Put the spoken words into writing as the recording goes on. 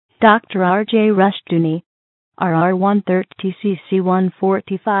Dr. R.J. Rushdoony, RR 130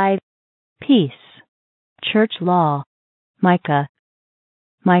 145, Peace, Church Law, Micah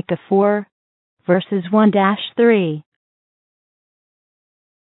 4, verses 1-3.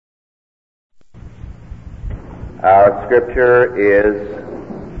 Our scripture is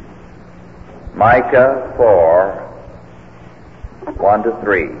Micah 4,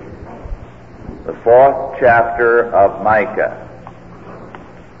 1-3. The 4th chapter of Micah,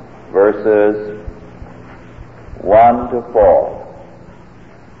 verses 1-4.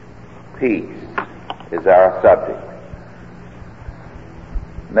 Peace is our subject.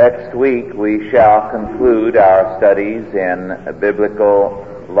 Next week we shall conclude our studies in biblical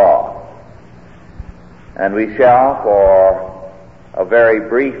law. And we shall, for a very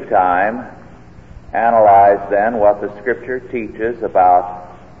brief time, analyze then what the Scripture teaches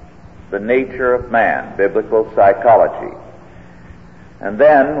about the nature of man, biblical psychology. And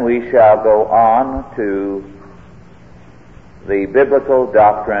then we shall go on to the biblical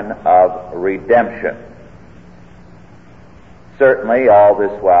doctrine of redemption. Certainly, all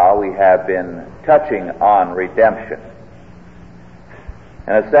this while we have been touching on redemption.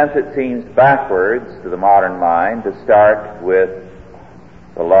 In a sense, it seems backwards to the modern mind to start with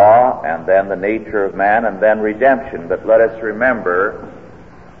the law and then the nature of man and then redemption. But let us remember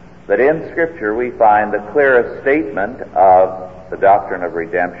that in Scripture we find the clearest statement of the doctrine of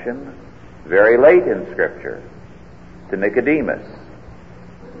redemption very late in Scripture, to Nicodemus.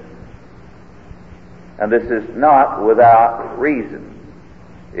 And this is not without reason.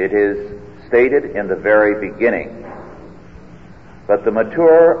 It is stated in the very beginning. But the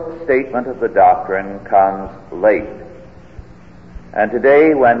mature statement of the doctrine comes late. And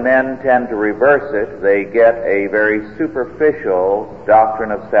today, when men tend to reverse it, they get a very superficial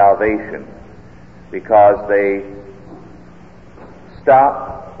doctrine of salvation, because they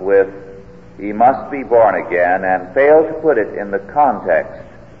stop with, "Ye must be born again," and fail to put it in the context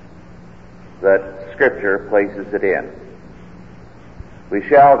that Scripture places it in. We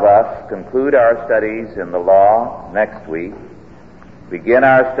shall thus conclude our studies in the law next week, begin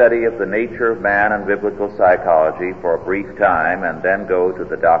our study of the nature of man and biblical psychology for a brief time, and then go to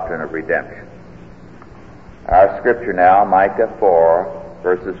the doctrine of redemption. Our scripture now, Micah 4,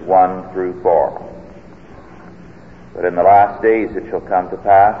 verses 1-4. But in the last days it shall come to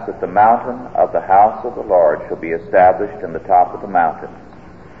pass that the mountain of the house of the Lord shall be established in the top of the mountains,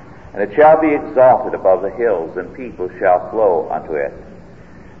 and it shall be exalted above the hills, and people shall flow unto it.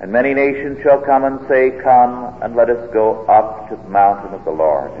 And many nations shall come and say, "Come, and let us go up to the mountain of the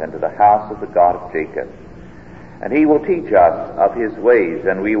Lord, and to the house of the God of Jacob. And he will teach us of his ways,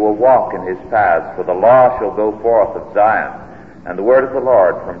 and we will walk in his paths. For the law shall go forth of Zion, and the word of the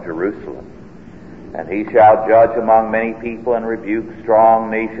Lord from Jerusalem. And he shall judge among many people, and rebuke strong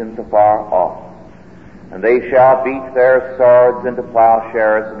nations afar off. And they shall beat their swords into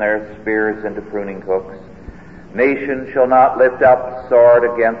plowshares, and their spears into pruning hooks. Nation shall not lift up sword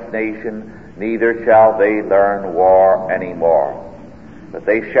against nation, neither shall they learn war any more. But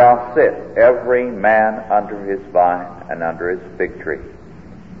they shall sit every man under his vine and under his fig tree,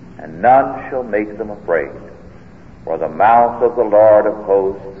 and none shall make them afraid, for the mouth of the Lord of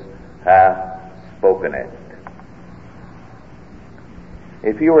hosts hath spoken it."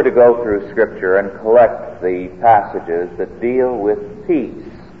 If you were to go through Scripture and collect the passages that deal with peace,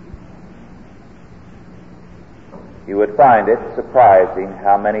 you would find it surprising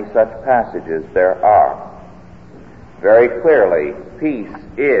how many such passages there are. Very clearly, peace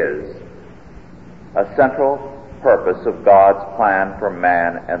is a central purpose of God's plan for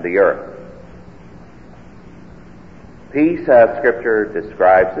man and the earth. Peace, as Scripture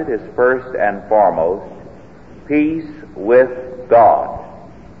describes it, is first and foremost peace with God.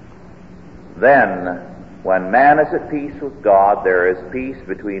 Then, when man is at peace with God, there is peace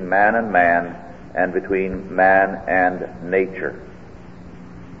between man and between man and nature.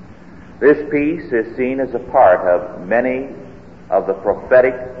 This peace is seen as a part of many of the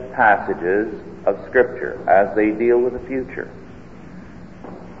prophetic passages of Scripture as they deal with the future.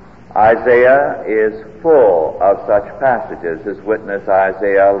 Isaiah is full of such passages, as witness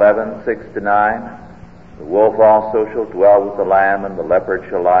Isaiah 11:6-9. "The wolf also shall dwell with the lamb, and the leopard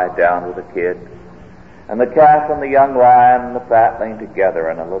shall lie down with the kid. And the calf and the young lion and the fatling together,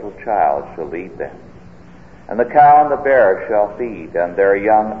 and a little child shall lead them. And the cow and the bear shall feed, and their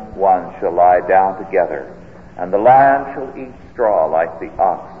young ones shall lie down together. And the lion shall eat straw like the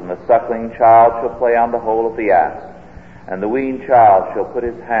ox, and the suckling child shall play on the hole of the ass, and the weaned child shall put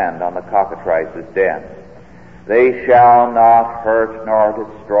his hand on the cockatrice's den. They shall not hurt nor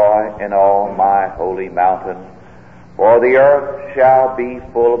destroy in all my holy mountain, For the earth shall be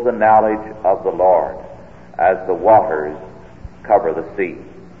full of the knowledge of the Lord, as the waters cover the sea.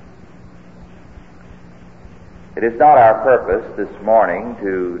 It is not our purpose this morning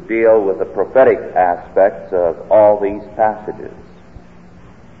to deal with the prophetic aspects of all these passages.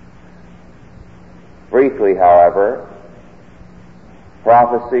 Briefly, however,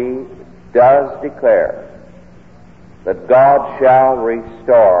 prophecy does declare that God shall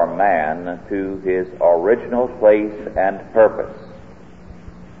restore man to his original place and purpose,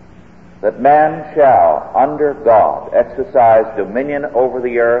 that man shall, under God, exercise dominion over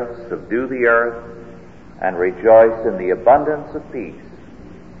the earth, subdue the earth, and rejoice in the abundance of peace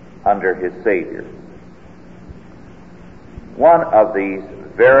under his Savior. One of these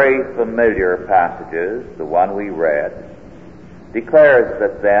very familiar passages, the one we read, declares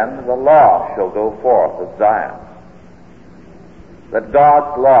that then the law shall go forth of Zion, that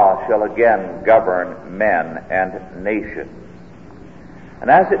God's law shall again govern men and nations.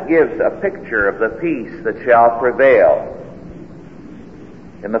 And as it gives a picture of the peace that shall prevail,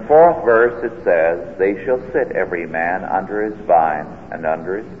 in the 4th verse it says, "They shall sit every man under his vine and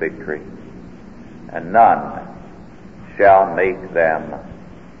under his fig tree, and none shall make them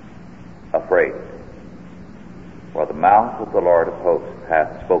afraid. For the mouth of the Lord of hosts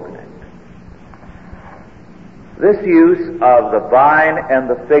hath spoken it." This use of the vine and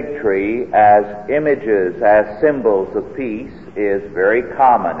the fig tree as images, as symbols of peace, is very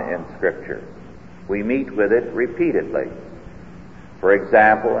common in Scripture. We meet with it repeatedly. For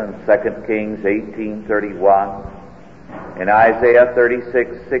example, in 2 Kings 18:31, in Isaiah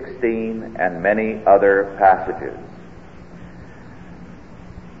 36:16, and many other passages.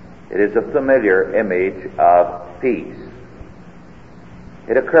 It is a familiar image of peace.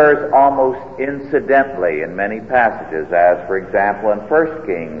 It occurs almost incidentally in many passages, as, for example, in 1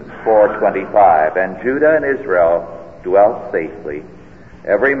 Kings 4:25, "And Judah and Israel dwelt safely,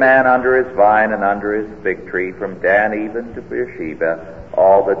 every man under his vine and under his fig tree, from Dan even to Beersheba,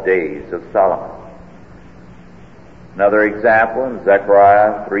 all the days of Solomon." Another example in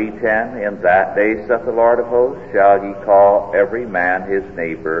Zechariah 3:10, "In that day, saith the Lord of hosts, shall ye call every man his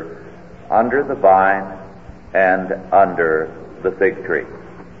neighbor under the vine and under the fig tree."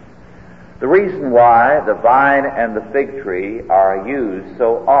 The reason why the vine and the fig tree are used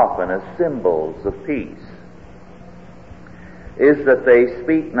so often as symbols of peace is that they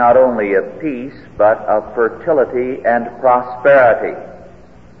speak not only of peace, but of fertility and prosperity.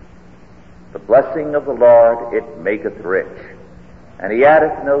 "The blessing of the Lord, it maketh rich, and he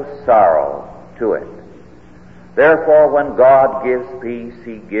addeth no sorrow to it." Therefore, when God gives peace,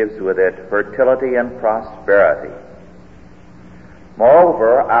 he gives with it fertility and prosperity.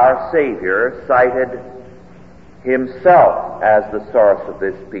 Moreover, our Savior cited himself as the source of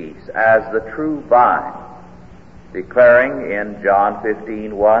this peace, as the true vine, declaring in John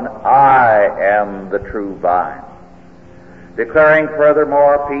 15:1, "I am the true vine." Declaring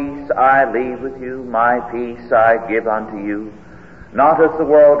furthermore, "Peace I leave with you, my peace I give unto you. Not as the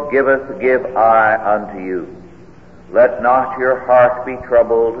world giveth, give I unto you. Let not your heart be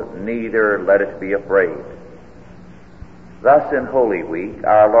troubled, neither let it be afraid." Thus in Holy Week,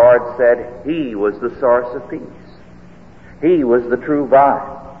 our Lord said he was the source of peace. He was the true vine.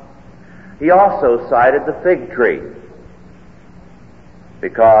 He also cited the fig tree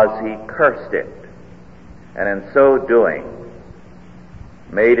because he cursed it, and in so doing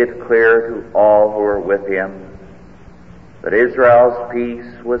made it clear to all who were with him that Israel's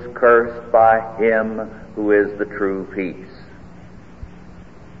peace was cursed by him who is the true peace.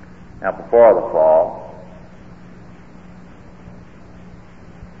 Now, before the fall,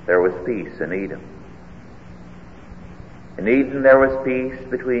 there was peace in Eden. In Eden there was peace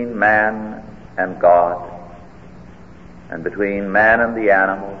between man and God, and between man and the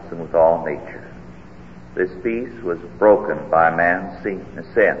animals, and with all nature. This peace was broken by man's sin.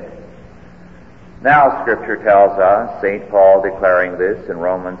 Now Scripture tells us, St. Paul declaring this in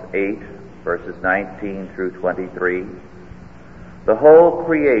Romans 8, verses 19 through 23, "The whole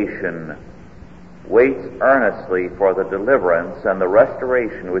creation waits earnestly for the deliverance and the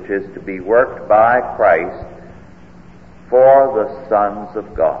restoration which is to be worked by Christ for the sons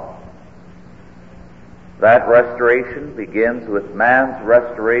of God." That restoration begins with man's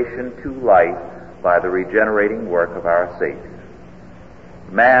restoration to life by the regenerating work of our Savior.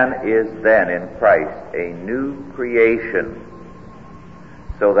 Man is then in Christ a new creation,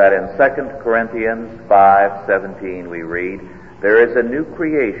 so that in 2 Corinthians 5:17 we read, "There is a new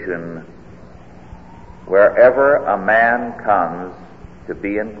creation wherever a man comes to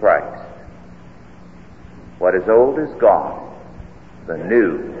be in Christ. What is old is gone, the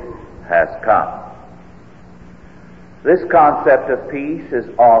new has come." This concept of peace is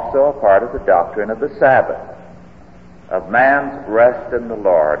also a part of the doctrine of the Sabbath, of man's rest in the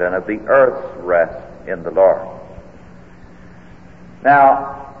Lord, and of the earth's rest in the Lord.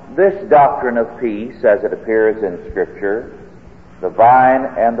 Now, this doctrine of peace, as it appears in Scripture, the vine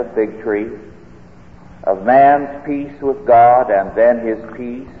and the fig tree, of man's peace with God and then his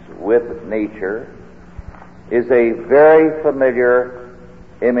peace with nature, is a very familiar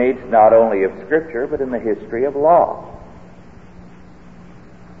image not only of Scripture but in the history of law.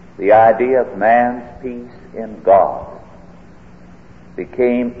 The idea of man's peace in God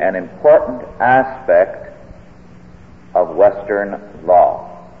became an important aspect of Western law.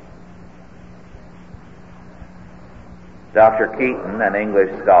 Dr. Keaton, an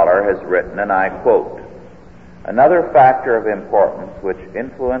English scholar, has written, and I quote, "Another factor of importance which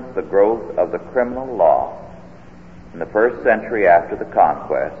influenced the growth of the criminal law in the first century after the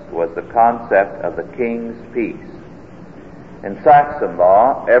conquest was the concept of the king's peace. In Saxon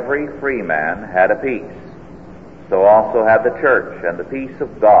law, every free man had a peace. So also had the church, and the peace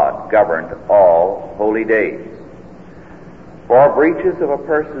of God governed all holy days. For breaches of a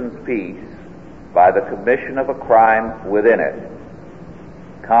person's peace by the commission of a crime within it,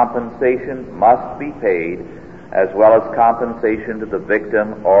 compensation must be paid, as well as compensation to the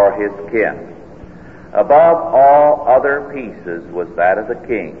victim or his kin. Above all other peaces was that of the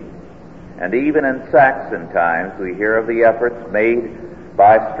king, and even in Saxon times we hear of the efforts made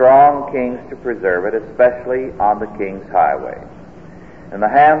by strong kings to preserve it, especially on the king's highway. In the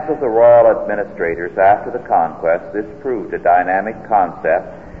hands of the royal administrators after the conquest, this proved a dynamic concept,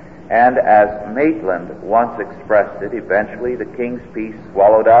 and as Maitland once expressed it, eventually the king's peace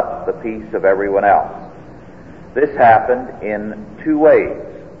swallowed up the peace of everyone else. This happened in two ways.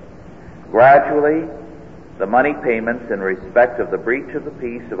 Gradually, the money payments in respect of the breach of the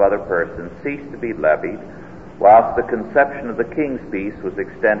peace of other persons ceased to be levied, whilst the conception of the king's peace was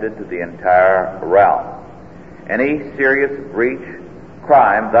extended to the entire realm. Any serious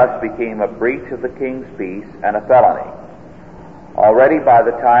crime thus became a breach of the king's peace and a felony. Already by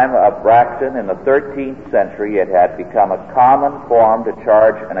the time of Bracton in the 13th century, it had become a common form to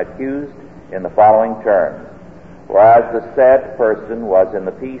charge an accused in the following terms: whereas the said person was in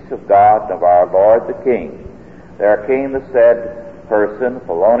the peace of God and of our Lord the King, there came the said person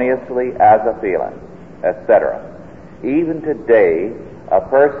feloniously as a felon, etc. Even today, a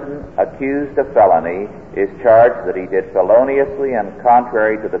person accused of felony is charged that he did feloniously and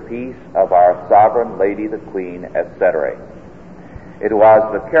contrary to the peace of our sovereign lady the Queen, etc. It was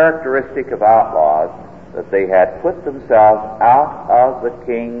the characteristic of outlaws that they had put themselves out of the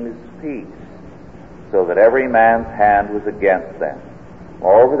king's peace, so that every man's hand was against them.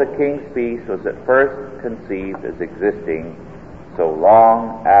 Moreover, the king's peace was at first conceived as existing so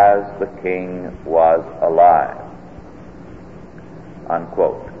long as the king was alive."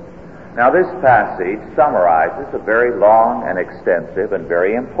 Unquote. Now, this passage summarizes a very long and extensive and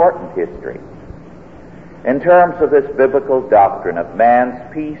very important history. In terms of this biblical doctrine of man's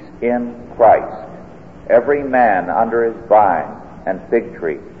peace in Christ, every man under his vine and fig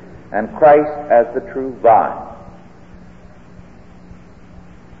tree, and Christ as the true vine.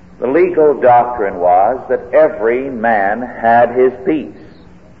 The legal doctrine was that every man had his peace,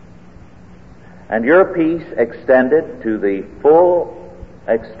 and your peace extended to the full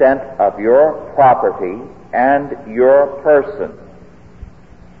extent of your property and your person.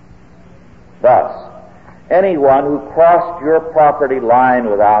 Thus, anyone who crossed your property line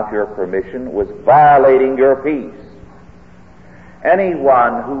without your permission was violating your peace.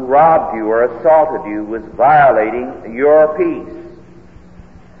 Anyone who robbed you or assaulted you was violating your peace.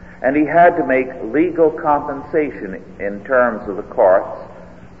 And he had to make legal compensation in terms of the courts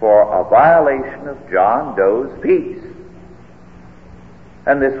for a violation of John Doe's peace.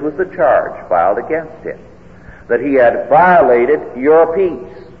 And this was the charge filed against him, that he had violated your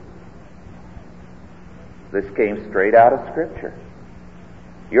peace. This came straight out of Scripture.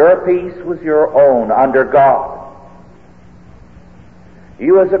 Your peace was your own under God.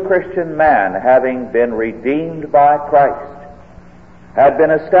 You as a Christian man, having been redeemed by Christ, had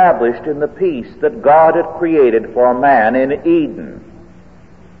been established in the peace that God had created for man in Eden.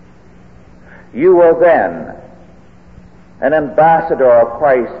 You were then an ambassador of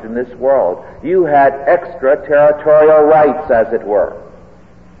Christ in this world. You had extraterritorial rights, as it were.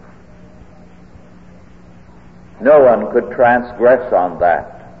 No one could transgress on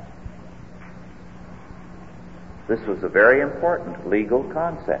that. This was a very important legal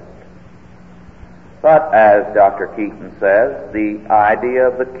concept. But as Dr. Keaton says, the idea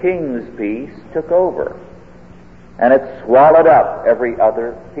of the king's peace took over, and it swallowed up every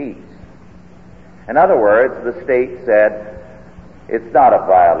other peace. In other words, the state said, it's not a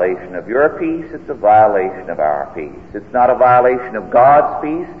violation of your peace, it's a violation of our peace. It's not a violation of God's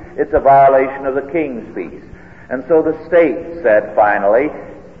peace, it's a violation of the king's peace. And so the state said finally,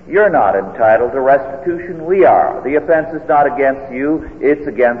 you're not entitled to restitution, we are. The offense is not against you, it's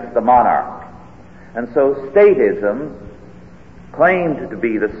against the monarch. And so statism claimed to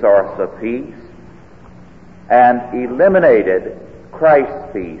be the source of peace and eliminated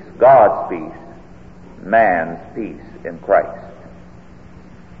Christ's peace, God's peace, man's peace in Christ.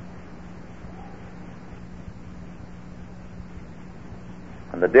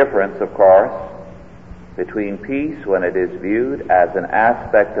 And the difference, of course, between peace when it is viewed as an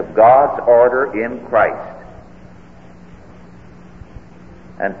aspect of God's order in Christ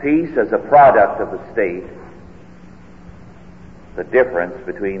and peace as a product of the state, the difference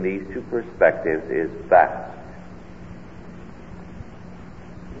between these two perspectives is vast.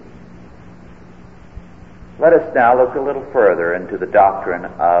 Let us now look a little further into the doctrine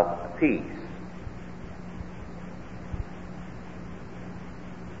of peace.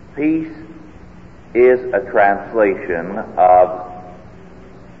 Peace is a translation of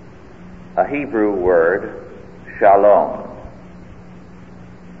a Hebrew word, shalom.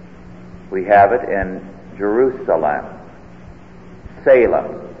 We have it in Jerusalem,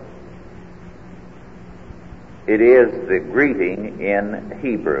 Salem. It is the greeting in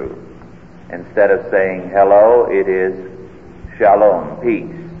Hebrew. Instead of saying hello, it is shalom,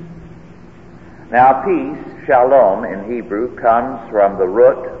 peace. Now, peace, shalom in Hebrew, comes from the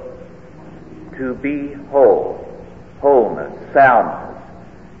root to be whole, wholeness, soundness,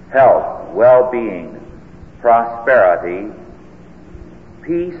 health, well-being, prosperity,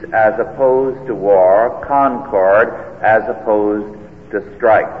 peace as opposed to war, concord as opposed to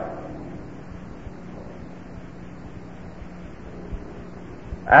strife.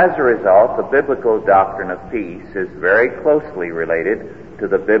 As a result, the biblical doctrine of peace is very closely related to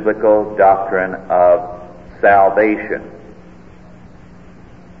the biblical doctrine of salvation.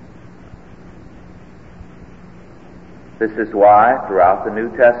 This is why, throughout the New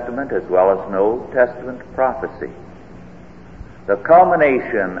Testament as well as Old Testament prophecy, the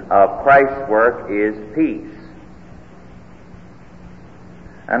culmination of Christ's work is peace.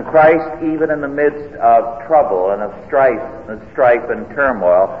 And Christ, even in the midst of trouble and of strife and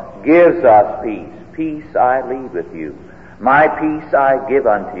turmoil, gives us peace. Peace I leave with you. My peace I give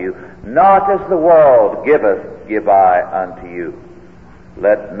unto you. Not as the world giveth, give I unto you.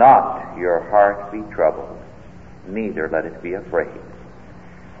 Let not your heart be troubled, neither let it be afraid.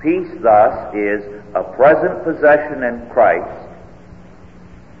 Peace, thus, is a present possession in Christ,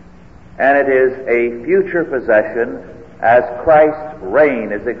 and it is a future possession as Christ's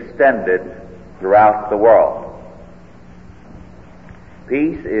reign is extended throughout the world.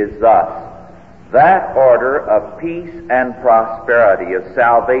 Peace is thus that order of peace and prosperity, of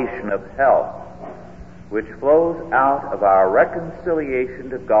salvation, of health, which flows out of our reconciliation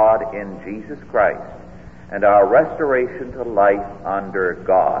to God in Jesus Christ and our restoration to life under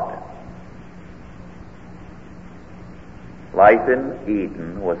God. Life in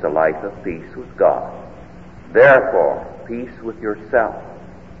Eden was a life of peace with God. Therefore, peace with yourself,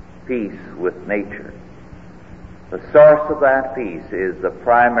 peace with nature. The source of that peace is the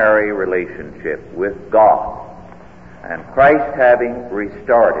primary relationship with God. And Christ having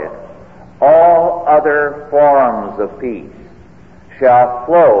restored it, all other forms of peace shall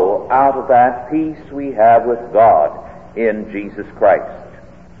flow out of that peace we have with God in Jesus Christ.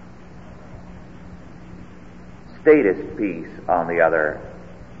 Statist peace, on the other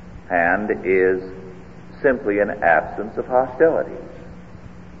hand, is simply an absence of hostilities.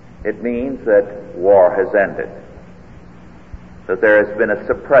 It means that war has ended, that there has been a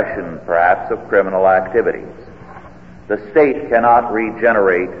suppression, perhaps, of criminal activities. The state cannot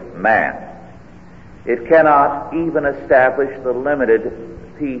regenerate man. It cannot even establish the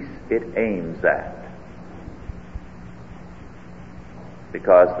limited peace it aims at,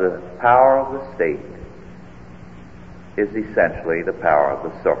 because the power of the state is essentially the power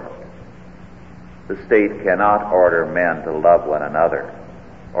of the sword. The state cannot order men to love one another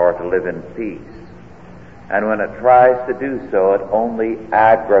or to live in peace. And when it tries to do so, it only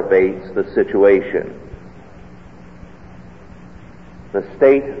aggravates the situation. The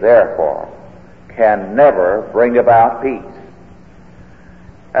state, therefore, can never bring about peace.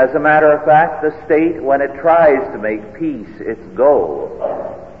 As a matter of fact, the state, when it tries to make peace its goal,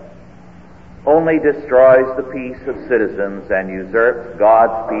 only destroys the peace of citizens and usurps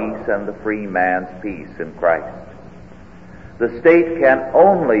God's peace and the free man's peace in Christ. The state can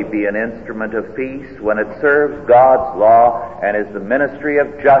only be an instrument of peace when it serves God's law and is the ministry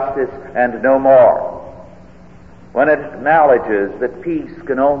of justice and no more. When it acknowledges that peace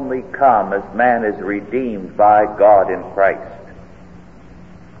can only come as man is redeemed by God in Christ.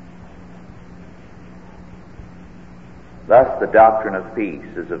 Thus, the doctrine of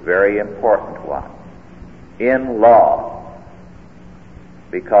peace is a very important one in law,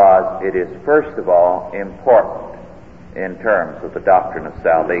 because it is first of all important in terms of the doctrine of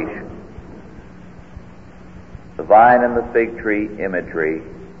salvation. The vine and the fig tree imagery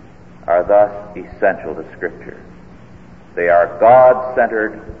are thus essential to Scripture. They are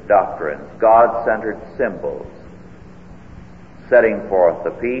God-centered doctrines, God-centered symbols, setting forth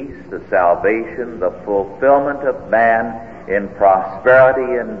the peace, the salvation, the fulfillment of man in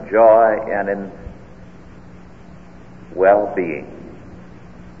prosperity and joy and in well-being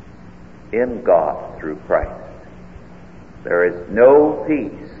in God through Christ. There is no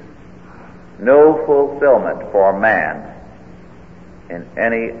peace, no fulfillment for man in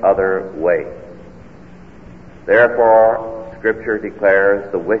any other way. Therefore, Scripture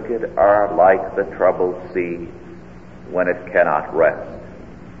declares the wicked are like the troubled sea when it cannot rest,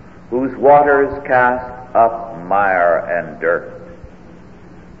 whose waters cast up mire and dirt.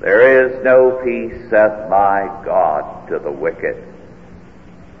 There is no peace, saith my God, to the wicked.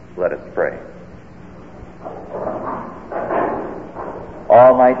 Let us pray.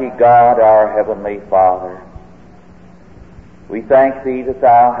 Almighty God, our Heavenly Father, we thank Thee that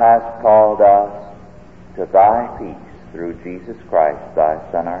Thou hast called us to Thy peace through Jesus Christ, Thy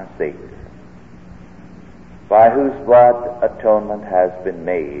Son, our Savior, by whose blood atonement has been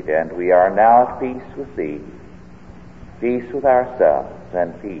made, and we are now at peace with Thee, peace with ourselves,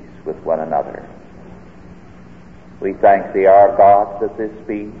 and peace with one another. We thank Thee, our God, that this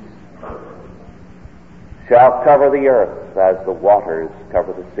peace shall cover the earth as the waters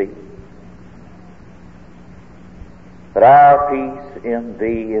cover the sea. But our peace in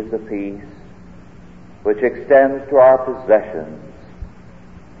Thee is a peace which extends to our possessions,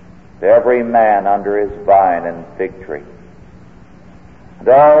 to every man under his vine and fig tree, and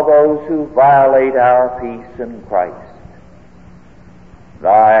all those who violate our peace in Christ.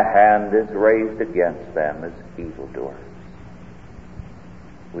 Thy hand is raised against them as evildoers.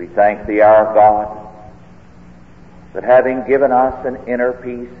 We thank Thee, our God, that having given us an inner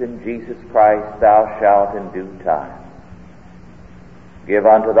peace in Jesus Christ, Thou shalt in due time give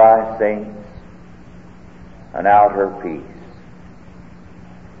unto Thy saints an outer peace,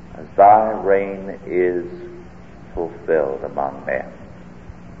 as Thy reign is fulfilled among men.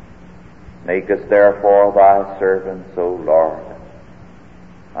 Make us therefore Thy servants, O Lord,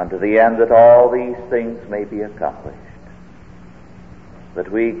 unto the end that all these things may be accomplished,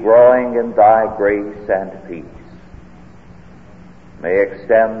 that we, growing in Thy grace and peace, may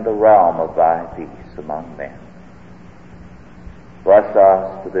extend the realm of Thy peace among men. Bless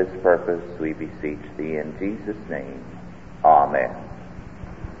us to this purpose, we beseech Thee, in Jesus' name. Amen.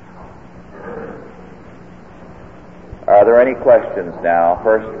 Are there any questions now,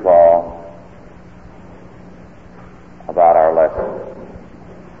 first of all, about our lesson?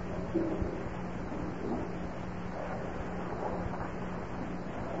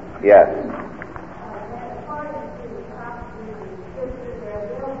 Yes.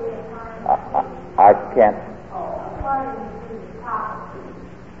 I can't.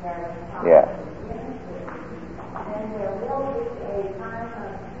 Yes. And there will be a time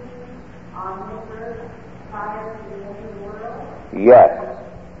of peace on this earth prior to the end of the world? Yes.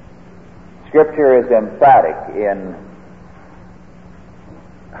 Scripture is emphatic in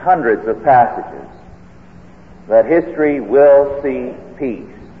hundreds of passages that history will see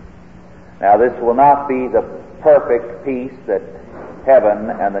peace. Now, this will not be the perfect peace that heaven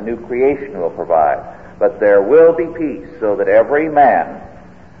and the new creation will provide, but there will be peace, so that every man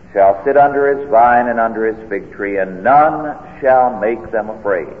shall sit under his vine and under his fig tree, and none shall make them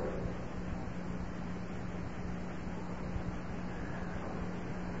afraid.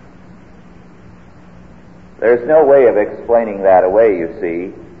 There's no way of explaining that away, you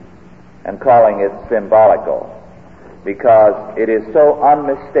see, and calling it symbolical, because it is so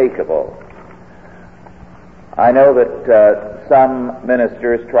unmistakable. I know that some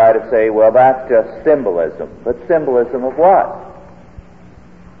ministers try to say, well, that's just symbolism. But symbolism of what?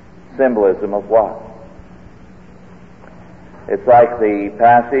 Symbolism of what? It's like the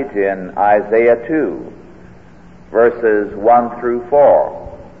passage in Isaiah 2, verses 1 through 4,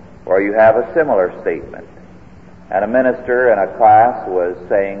 where you have a similar statement. And a minister in a class was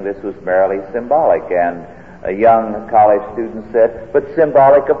saying this was merely symbolic, and a young college student said, but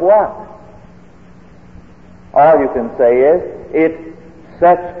symbolic of what? All you can say is, it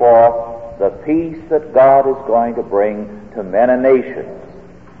sets forth the peace that God is going to bring to men and nations.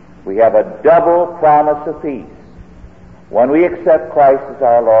 We have a double promise of peace. When we accept Christ as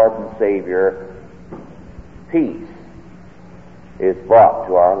our Lord and Savior, peace is brought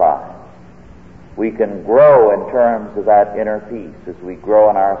to our lives. We can grow in terms of that inner peace as we grow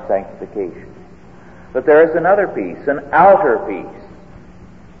in our sanctification. But there is another peace, an outer peace,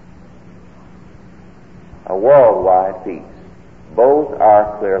 a worldwide peace. Both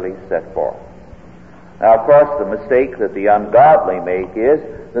are clearly set forth. Now, of course, the mistake that the ungodly make is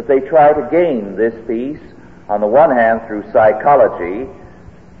that they try to gain this peace, on the one hand through psychology,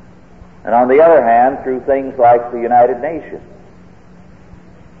 and on the other hand through things like the United Nations.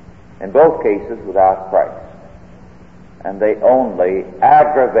 In both cases without Christ. And they only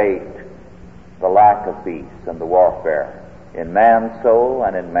aggravate the lack of peace and the warfare in man's soul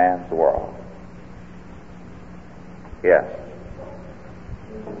and in man's world. Yes.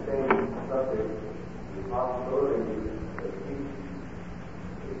 In the same subject, the possibility that peace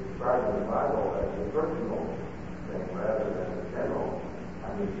is described in the Bible as a personal thing rather than a general. I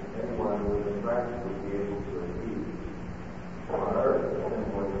mean, anyone who is in Christ would be able to achieve on earth the same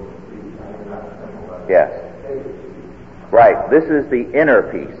way to achieve. I mean, not simple, but yes. Right. This is the inner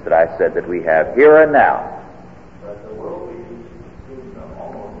peace that I said that we have here and now. But the world peace seems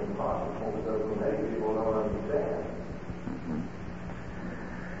almost impossible because many people don't understand.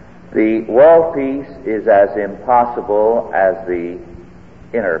 The world peace is as impossible as the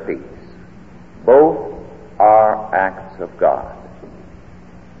inner peace. Both are acts of God.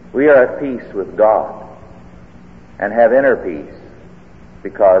 We are at peace with God and have inner peace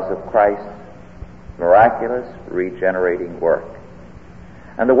because of Christ's miraculous regenerating work.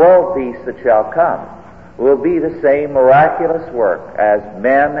 And the world peace that shall come will be the same miraculous work as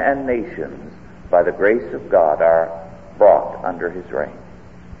men and nations, by the grace of God, are brought under His reign.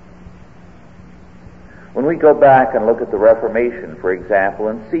 When we go back and look at the Reformation, for example,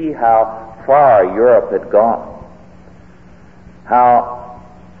 and see how far Europe had gone, how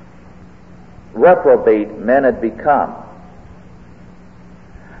reprobate men had become,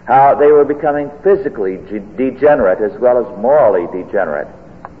 how they were becoming physically degenerate as well as morally degenerate,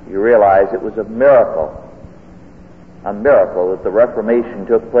 you realize it was a miracle that the Reformation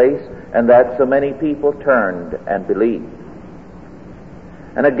took place and that so many people turned and believed.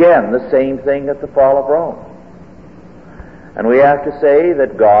 And again, the same thing at the fall of Rome. And we have to say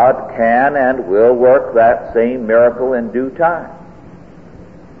that God can and will work that same miracle in due time.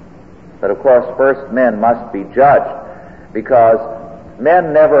 But of course, first men must be judged, because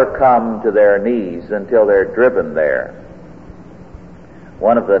men never come to their knees until they're driven there.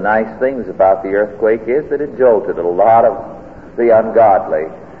 One of the nice things about the earthquake is that it jolted a lot of the ungodly.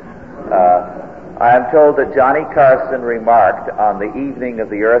 I am told that Johnny Carson remarked on the evening of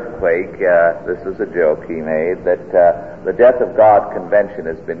the earthquake, this is a joke he made, that the Death of God convention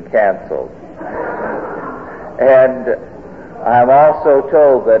has been canceled. And I am also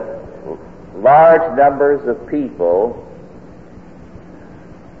told that large numbers of people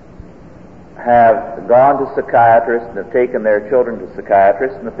have gone to psychiatrists and have taken their children to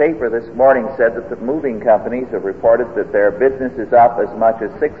psychiatrists. And the paper this morning said that the moving companies have reported that their business is up as much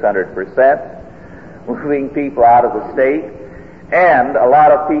as 600%. Moving people out of the state, and a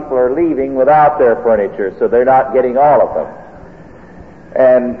lot of people are leaving without their furniture, so they're not getting all of them.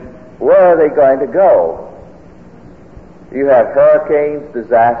 And where are they going to go? You have hurricanes,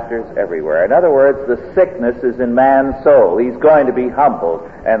 disasters everywhere. In other words, the sickness is in man's soul. He's going to be humbled,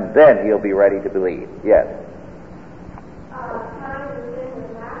 and then he'll be ready to believe. Yes?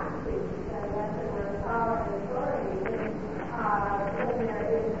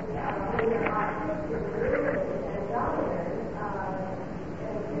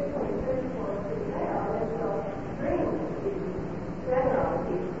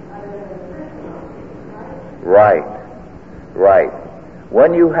 Right.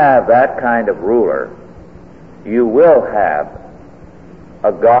 When you have that kind of ruler, you will have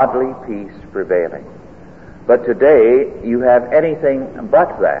a godly peace prevailing. But today, you have anything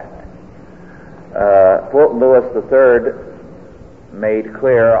but that. Fulton Lewis III made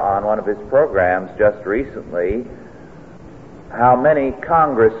clear on one of his programs just recently how many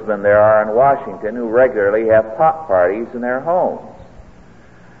congressmen there are in Washington who regularly have pot parties in their homes.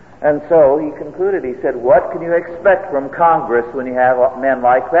 And so he concluded, he said, what can you expect from Congress when you have men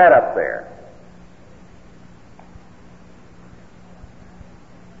like that up there?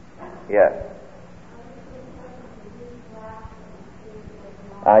 Yes.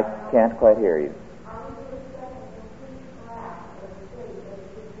 I can't quite hear you.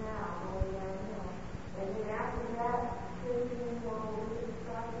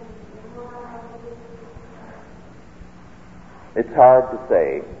 It's hard to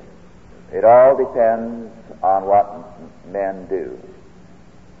say. It all depends on what men do.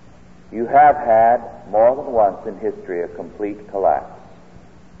 You have had more than once in history a complete collapse,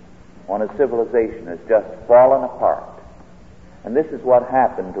 when a civilization has just fallen apart. And this is what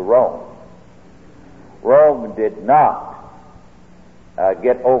happened to Rome. Rome did not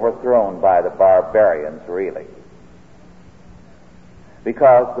get overthrown by the barbarians, really,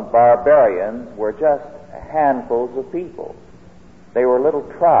 because the barbarians were just handfuls of people. They were little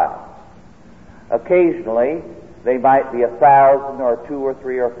tribes. Occasionally, they might be 1,000 or 2 or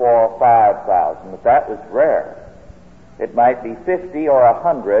 3 or 4 or 5,000, but that was rare. It might be 50 or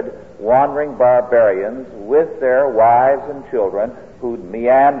 100 wandering barbarians with their wives and children who'd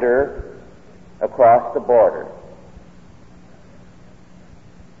meander across the border.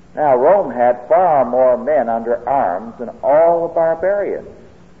 Now, Rome had far more men under arms than all the barbarians.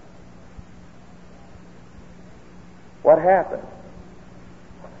 What happened?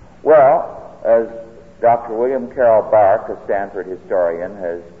 Well, as Dr. William Carroll Bark, a Stanford historian,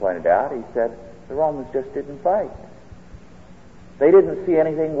 has pointed out, he said the Romans just didn't fight. They didn't see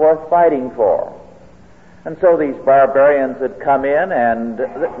anything worth fighting for. And so these barbarians had come in, and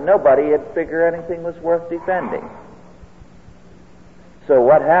nobody had figured anything was worth defending. So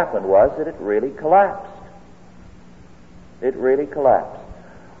what happened was that it really collapsed. It really collapsed.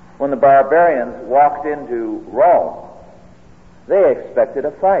 When the barbarians walked into Rome, they expected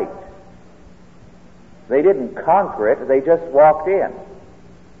a fight. They didn't conquer it, they just walked in.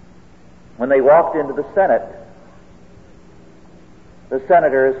 When they walked into the Senate, the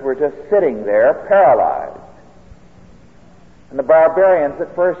senators were just sitting there, paralyzed. And the barbarians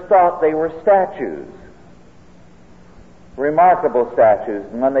at first thought they were statues, remarkable statues.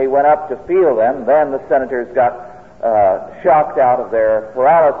 And when they went up to feel them, then the senators got shocked out of their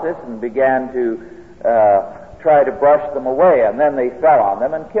paralysis and began to try to brush them away. And then they fell on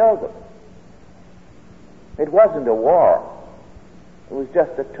them and killed them. It wasn't a war. It was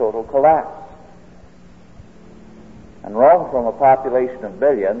just a total collapse. And Rome, from a population of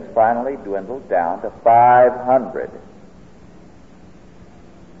millions, finally dwindled down to 500.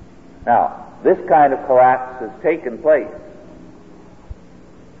 Now, this kind of collapse has taken place.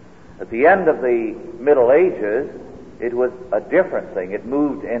 At the end of the Middle Ages, it was a different thing. It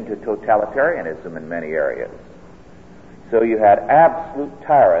moved into totalitarianism in many areas. So you had absolute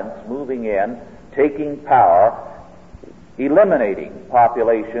tyrants moving in, taking power, eliminating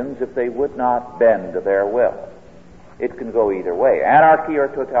populations if they would not bend to their will. It can go either way, anarchy or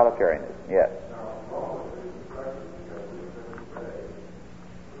totalitarianism, yes.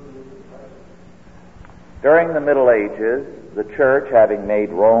 During the Middle Ages, the church, having made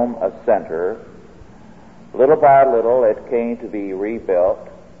Rome a center, little by little it came to be rebuilt,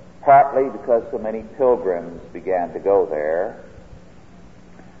 partly because so many pilgrims began to go there.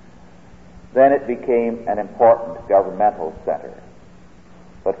 Then it became an important governmental center.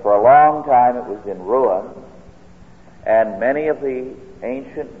 But for a long time it was in ruins, and many of the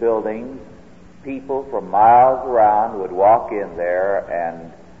ancient buildings, people from miles around would walk in there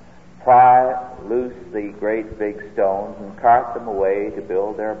and pry loose the great big stones and cart them away to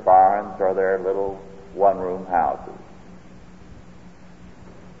build their barns or their little one-room houses.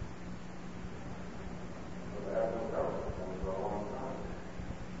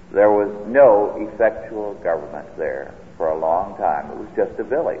 There was no effectual government there for a long time. It was just a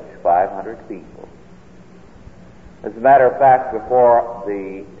village, 500 people. As a matter of fact, before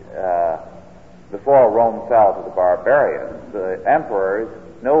Rome fell to the barbarians, the emperors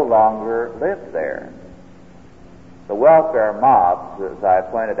no longer lived there. The welfare mobs, as I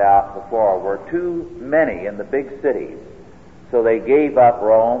pointed out before, were too many in the big cities. So they gave up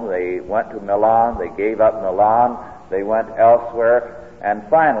Rome, they went to Milan, they gave up Milan, they went elsewhere, and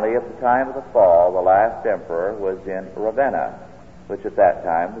finally, at the time of the fall, the last emperor was in Ravenna, which at that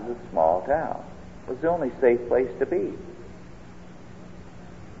time was a small town. It was the only safe place to be.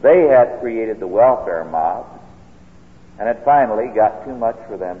 They had created the welfare mobs, and it finally got too much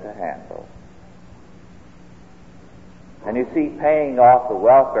for them to handle. And you see, paying off the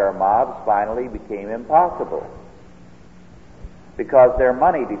welfare mobs finally became impossible, because their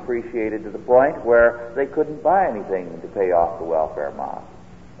money depreciated to the point where they couldn't buy anything to pay off the welfare mobs.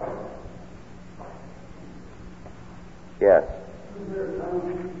 Yes?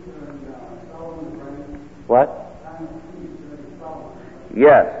 What?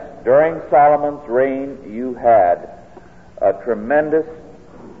 Yes, during Solomon's reign you had a tremendous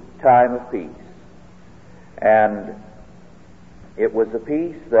time of peace. And it was a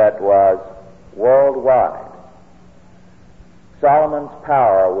peace that was worldwide. Solomon's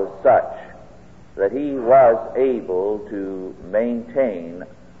power was such that he was able to maintain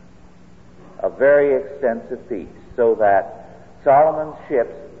a very extensive peace, so that Solomon's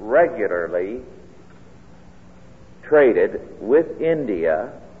ships regularly traded with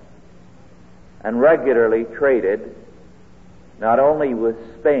India and regularly traded not only with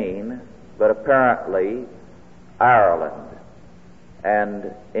Spain, but apparently Ireland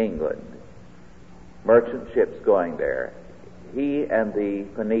and England. Merchant ships going there. He and the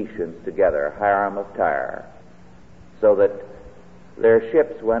Phoenicians together, Hiram of Tyre, so that their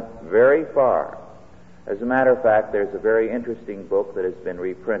ships went very far. As a matter of fact, there's a very interesting book that has been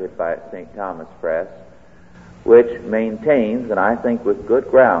reprinted by St. Thomas Press, which maintains, and I think with good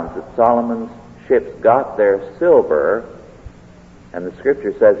grounds, that Solomon's ships got their silver, and the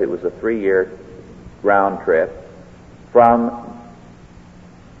Scripture says it was a 3-year round trip, from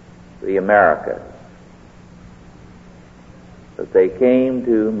the Americas. That they came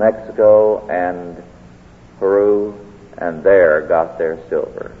to Mexico and Peru, and there got their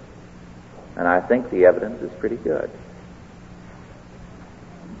silver. And I think the evidence is pretty good.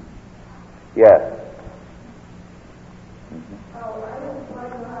 Yes? Oh, I don't quite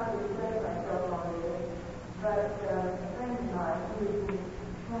know how to explain myself on this, but a friend of mine who is in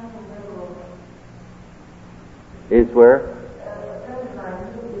Transcendental... Is where? A friend of mine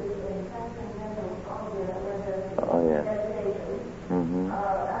who is in Transcendental India, Oh, yes. meditation. Mm-hmm.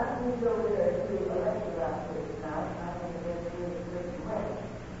 Asked me to go there to a lecture last week now, and I think it's really a certain way.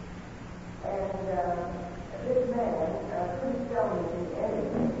 And this man couldn't tell me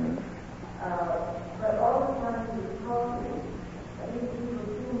anything. But all the time he was talking, these people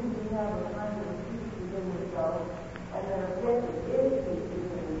seem to have a kind of peace within themselves, and their objective is peace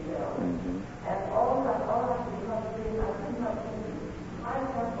within themselves. And all I could come to, I could not think, I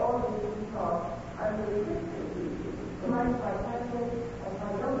want all of these people under the Christian peace, like my Catholic and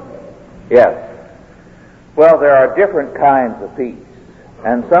my non-Catholic. Yes. Well, there are different kinds of peace,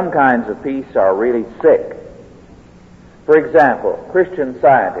 and some kinds of peace are really sick. For example, Christian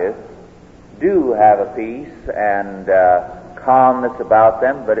scientists do have a peace and calmness about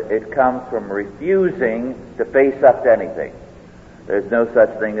them, but it comes from refusing to face up to anything. There's no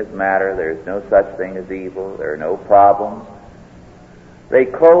such thing as matter, there's no such thing as evil, there are no problems. They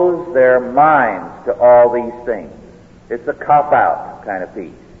close their minds to all these things. It's a cop-out kind of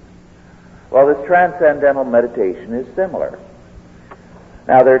peace. Well, this transcendental meditation is similar.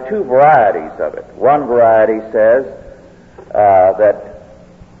 Now, there are two varieties of it. One variety says that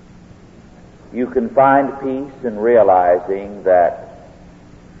you can find peace in realizing that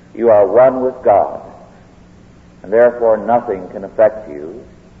you are one with God, and therefore nothing can affect you.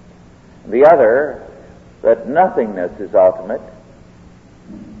 The other, that nothingness is ultimate,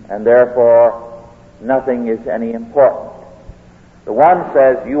 and therefore nothing is any important. The one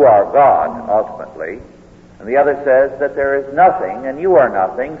says you are God, ultimately, and the other says that there is nothing, and you are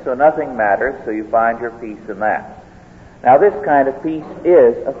nothing, so nothing matters, so you find your peace in that. Now, this kind of peace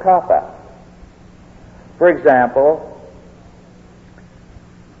is a cop-out. For example,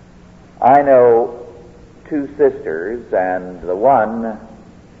 I know two sisters, and the one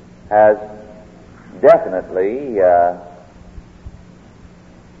has definitely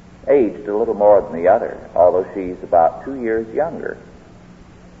aged a little more than the other, although she's about 2 years younger.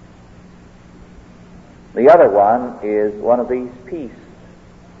 The other one is one of these peace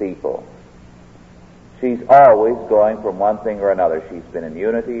people. She's always going from one thing or another. She's been in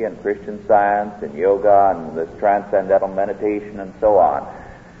unity and Christian Science and yoga and this transcendental meditation and so on.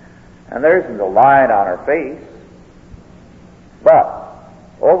 And there isn't a line on her face. But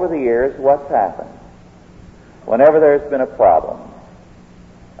over the years, what's happened? Whenever there's been a problem,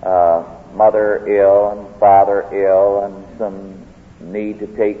 mother ill and father ill and some need to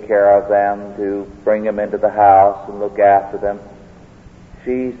take care of them, to bring them into the house and look after them,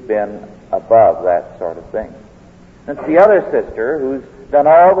 she's been above that sort of thing. And it's the other sister who's done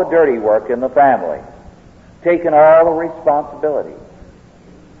all the dirty work in the family, taken all the responsibility.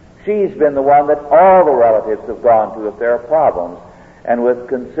 She's been the one that all the relatives have gone to if there are problems, and with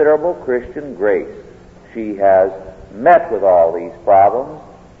considerable Christian grace, she has met with all these problems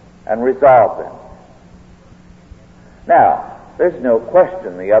and resolved them. Now, there's no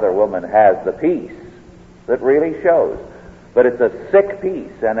question the other woman has the peace that really shows. But it's a sick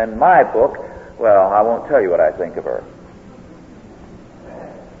peace, and in my book, well, I won't tell you what I think of her.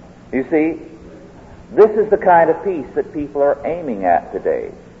 You see, this is the kind of peace that people are aiming at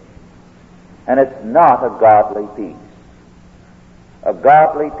today. And it's not a godly peace. A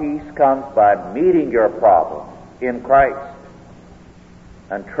godly peace comes by meeting your problem in Christ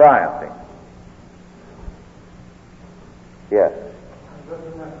and triumphing. Yes? It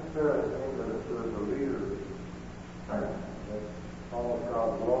doesn't necessarily mean that it's all of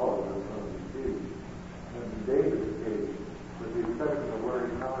God's laws are going to be received. And in David's case, with the exception of where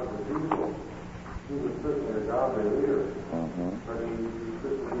he counted the people, he was certainly a godly leader. But he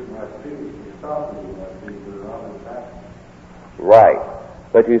certainly didn't have peace. He thought he didn't have peace, but it always happened. Right.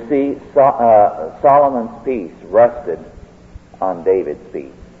 But you see, Solomon's peace rested on David's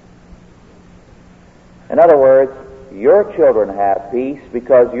peace. In other words, your children have peace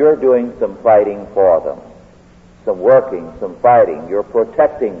because you're doing some fighting for them, some working, some fighting. You're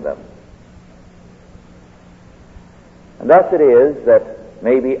protecting them. And thus it is that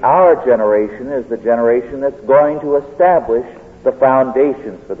maybe our generation is the generation that's going to establish the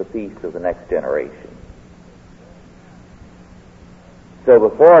foundations for the peace of the next generation. So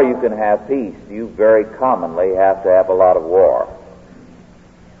before you can have peace, you very commonly have to have a lot of war.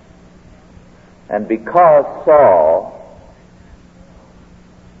 And because Saul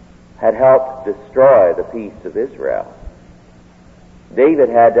had helped destroy the peace of Israel, David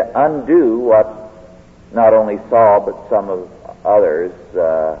had to undo what not only Saul but some of others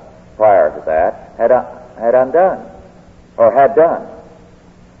prior to that had undone, or had done.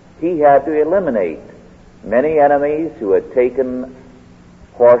 He had to eliminate many enemies who had taken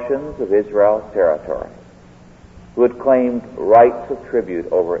portions of Israel's territory, who had claimed rights of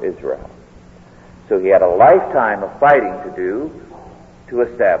tribute over Israel. So he had a lifetime of fighting to do to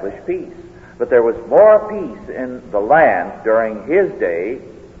establish peace. But there was more peace in the land during his day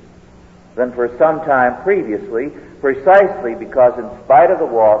than for some time previously, precisely because in spite of the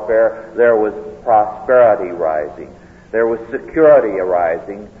warfare, there was prosperity rising. There was security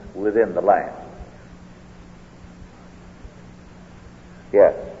arising within the land.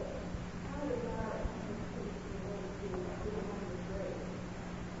 Yes.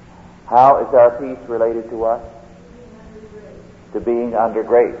 How is our peace related to us? To being under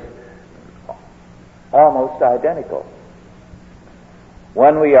grace. Almost identical.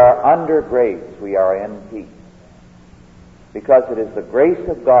 When we are under grace, we are in peace. Because it is the grace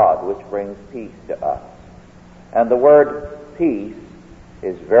of God which brings peace to us. And the word peace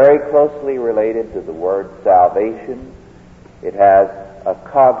is very closely related to the word salvation. It has a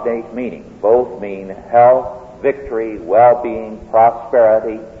cognate meaning. Both mean health, victory, well-being,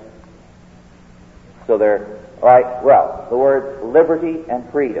 prosperity. So they're like, well, the words liberty and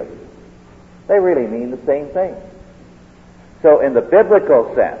freedom, they really mean the same thing. So in the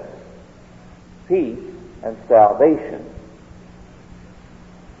biblical sense, peace and salvation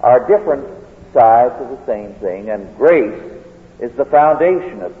are different sides of the same thing, and grace is the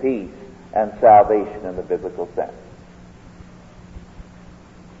foundation of peace and salvation in the biblical sense.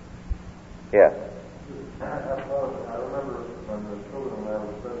 Yes? I remember when the children I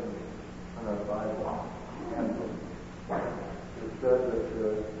was studying in the Bible, and it said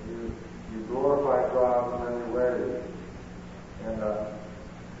that you glorify God when you're ready. And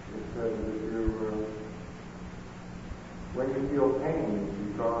it said that when you feel pain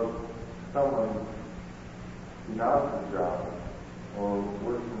because someone denounces God or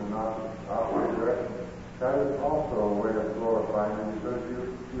works in an opposite direction, that is also a way of glorifying Him because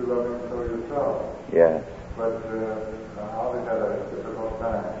you love Him so yourself. Yes. But I always had a difficult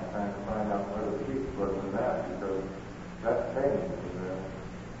time trying to find out where the peace was in that, because that's pain.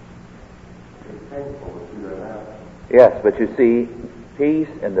 It's painful to see that happen. Yes, but you see, peace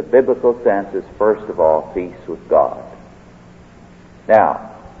in the biblical sense is first of all peace with God.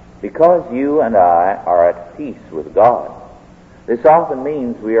 Now, because you and I are at peace with God, this often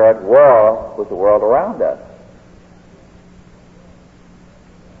means we are at war with the world around us.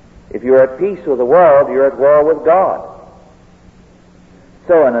 If you're at peace with the world, you're at war with God.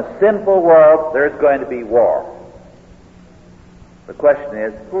 So in a sinful world, there's going to be war. The question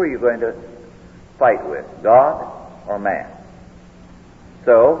is, who are you going to fight with, God or man?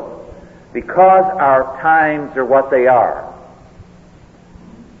 So, because our times are what they are,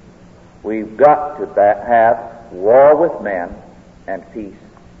 we've got to have war with men and peace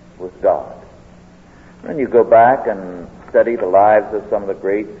with God. When you go back and study the lives of some of the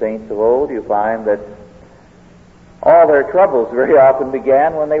great saints of old, you find that all their troubles very often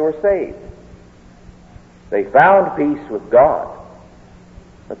began when they were saved. They found peace with God,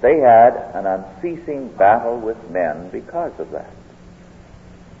 but they had an unceasing battle with men because of that.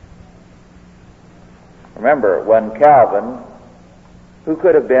 Remember, when Calvin, who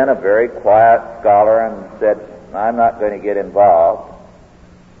could have been a very quiet scholar and said, I'm not going to get involved,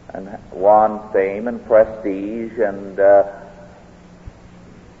 and won fame and prestige and a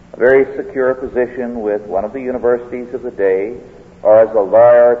very secure position with one of the universities of the day, or as a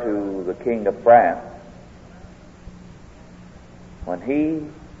lawyer to the King of France, when he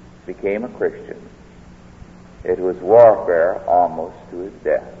became a Christian, It was warfare almost to his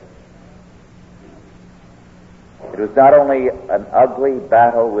death. It was not only an ugly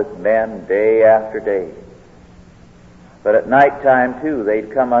battle with men day after day, but at night time too,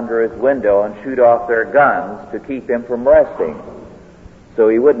 they'd come under his window and shoot off their guns to keep him from resting, so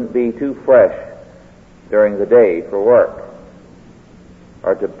he wouldn't be too fresh during the day for work,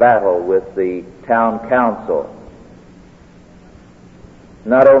 or to battle with the town council.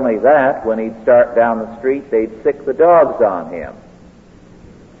 Not only that, when he'd start down the street, they'd sick the dogs on him,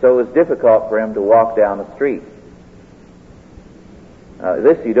 so it was difficult for him to walk down the street.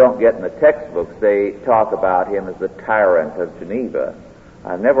 This you don't get in the textbooks. They talk about him as the tyrant of Geneva.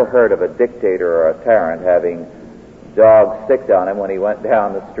 I've never heard of a dictator or a tyrant having dogs sicked on him when he went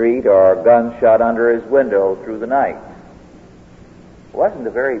down the street, or guns shot under his window through the night. It wasn't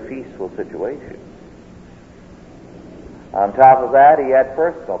a very peaceful situation. On top of that, he had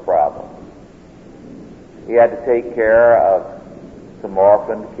personal problems. He had to take care of some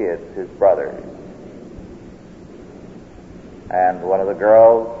orphaned kids, his brothers. And one of the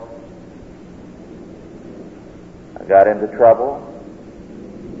girls got into trouble.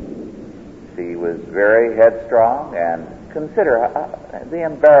 She was very headstrong, and consider the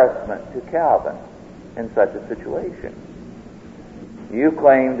embarrassment to Calvin in such a situation. You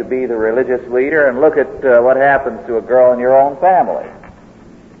claim to be the religious leader, and look at what happens to a girl in your own family.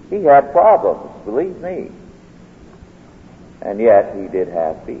 He had problems, believe me. And yet he did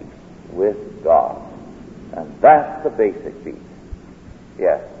have peace with God. And that's the basic peace.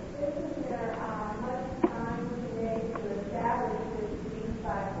 Yes? Isn't there much time today to establish this peace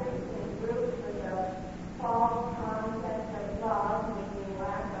by Christian groups with a false concept of love, meaning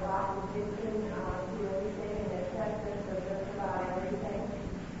lack of opposition to anything and acceptance of just about everything?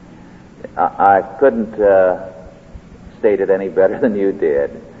 I couldn't state it any better than you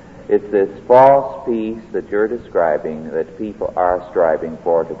did. It's this false peace that you're describing that people are striving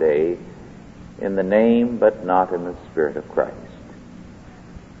for today, in the name but not in the Spirit of Christ.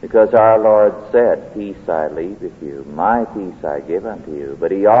 Because our Lord said, "Peace I leave with you, my peace I give unto you."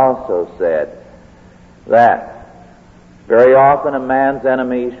 But he also said that very often a man's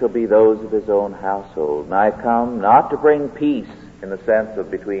enemies shall be those of his own household. And I come not to bring peace in the sense of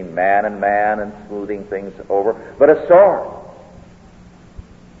between man and smoothing things over, but a sword.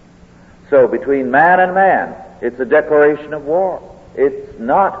 So between man and man, it's a declaration of war. It's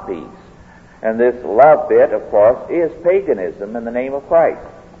not peace. And this love bit, of course, is paganism in the name of Christ.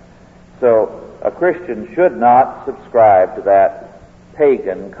 So a Christian should not subscribe to that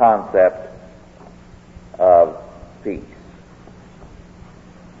pagan concept of peace.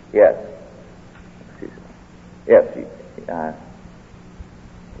 Yes. Excuse me. Yes.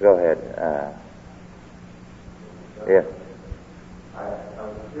 Go ahead. Yes. I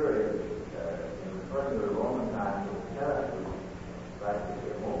was curious, in referring to the Roman times, the tenants was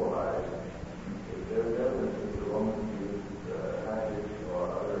practically immobilized. Is there evidence that the Romans used tactics or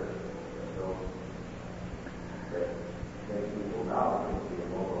other that make people now be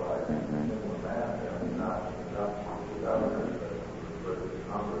immobilized in a similar manner? I mean, not the governors, but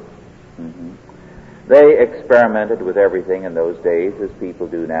the Congress. They experimented with everything in those days as people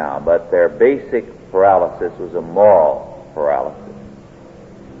do now, but their basic paralysis was a moral paralysis.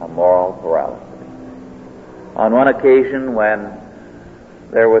 A moral paralysis. On one occasion when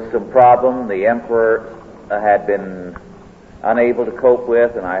there was some problem the emperor had been unable to cope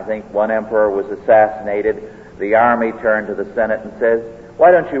with, and I think one emperor was assassinated, the army turned to the Senate and says,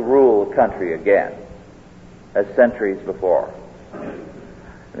 "Why don't you rule the country again, as centuries before?"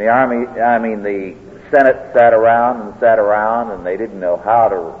 And the Senate sat around, and they didn't know how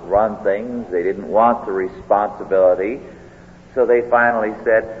to run things. They didn't want the responsibility. So they finally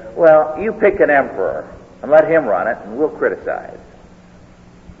said, "Well, you pick an emperor and let him run it, and we'll criticize."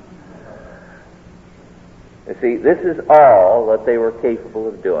 You see, this is all that they were capable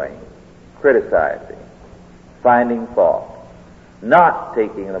of doing: criticizing, finding fault, not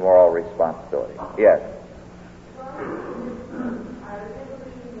taking the moral responsibility. Yes?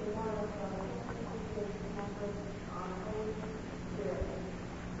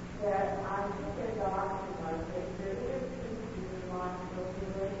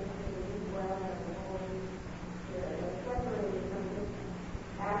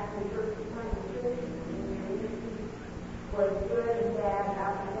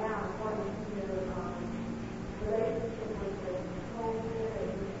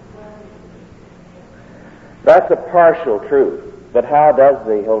 That's a partial truth, but how does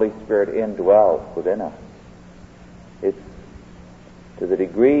the Holy Spirit indwell within us? It's to the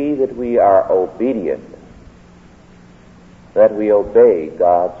degree that we are obedient, that we obey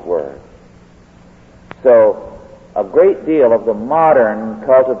God's Word. So, a great deal of the modern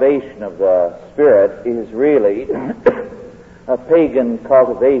cultivation of the Spirit is really a pagan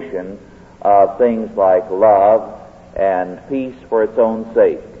cultivation of things like love and peace for its own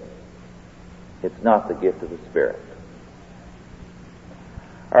sake. It's not the gift of the Spirit.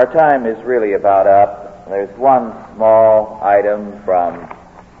 Our time is really about up. There's one small item from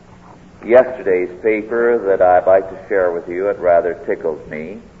yesterday's paper that I'd like to share with you. It rather tickled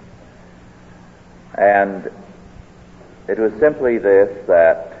me. And it was simply this,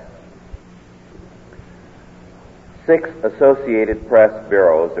 that 6 Associated Press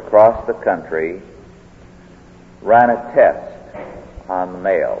bureaus across the country ran a test on the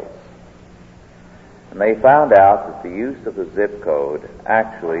mails. And they found out that the use of the zip code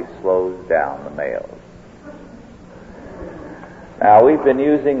actually slows down the mails. Now, we've been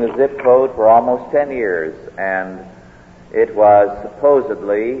using the zip code for almost 10 years, and it was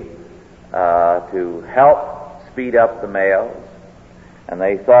supposedly to help speed up the mails, and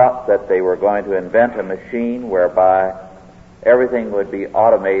they thought that they were going to invent a machine whereby everything would be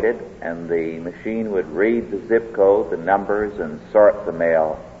automated, and the machine would read the zip code, the numbers, and sort the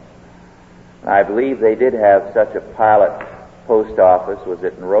mail. And I believe they did have such a pilot post office. Was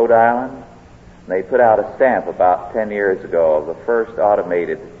it in Rhode Island? They put out a stamp about 10 years ago of the first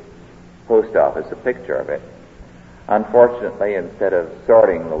automated post office, a picture of it. Unfortunately, instead of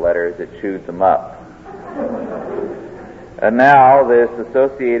sorting the letters, it chewed them up. And now this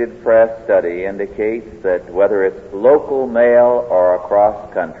Associated Press study indicates that whether it's local mail or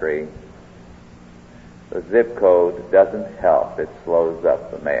across country, the zip code doesn't help. It slows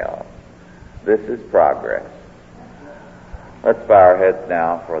up the mail. This is progress. Let's bow our heads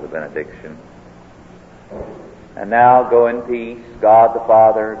now for the benediction. And now go in peace. God the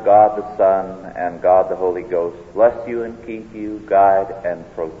Father, God the Son, and God the Holy Ghost bless you and keep you, guide and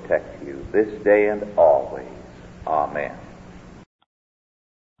protect you this day and always. Amen.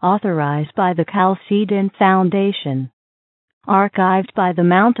 Authorized by the Chalcedon Foundation. Archived by the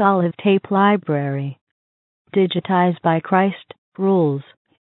Mount Olive Tape Library. Digitized by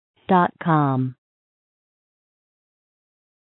ChristRules.com.